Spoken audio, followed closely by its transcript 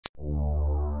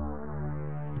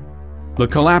The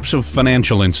collapse of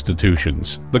financial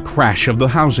institutions, the crash of the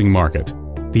housing market,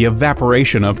 the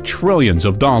evaporation of trillions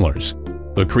of dollars,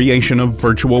 the creation of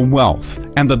virtual wealth,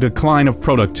 and the decline of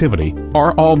productivity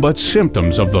are all but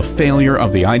symptoms of the failure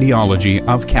of the ideology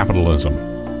of capitalism.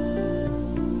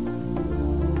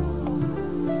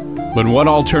 But what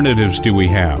alternatives do we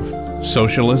have?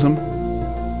 Socialism?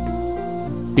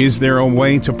 Is there a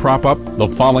way to prop up the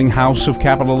falling house of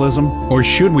capitalism? Or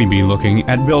should we be looking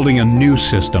at building a new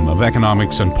system of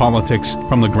economics and politics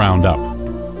from the ground up?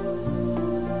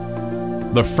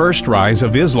 The first rise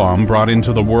of Islam brought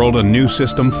into the world a new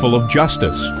system full of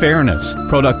justice, fairness,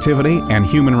 productivity, and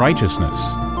human righteousness.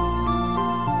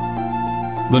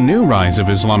 The new rise of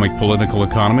Islamic political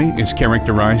economy is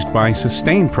characterized by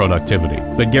sustained productivity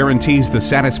that guarantees the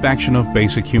satisfaction of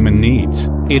basic human needs.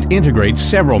 It integrates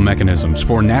several mechanisms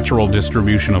for natural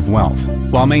distribution of wealth,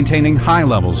 while maintaining high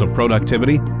levels of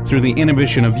productivity through the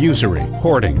inhibition of usury,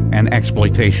 hoarding, and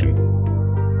exploitation.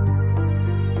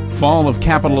 Fall of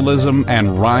Capitalism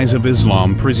and Rise of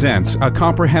Islam presents a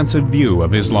comprehensive view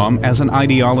of Islam as an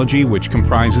ideology which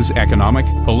comprises economic,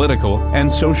 political,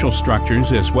 and social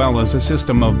structures as well as a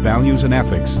system of values and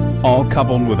ethics, all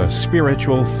coupled with a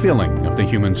spiritual filling of the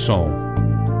human soul.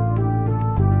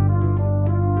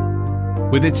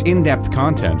 With its in-depth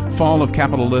content, Fall of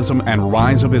Capitalism and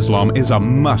Rise of Islam is a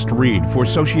must-read for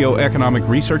socio-economic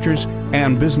researchers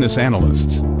and business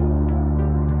analysts.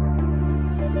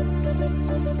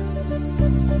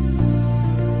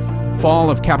 Fall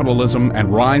of Capitalism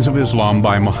and Rise of Islam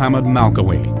by Muhammad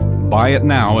Malkawi. Buy it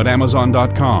now at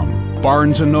Amazon.com,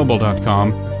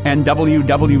 BarnesandNoble.com, and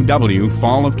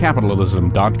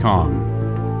www.fallofcapitalism.com.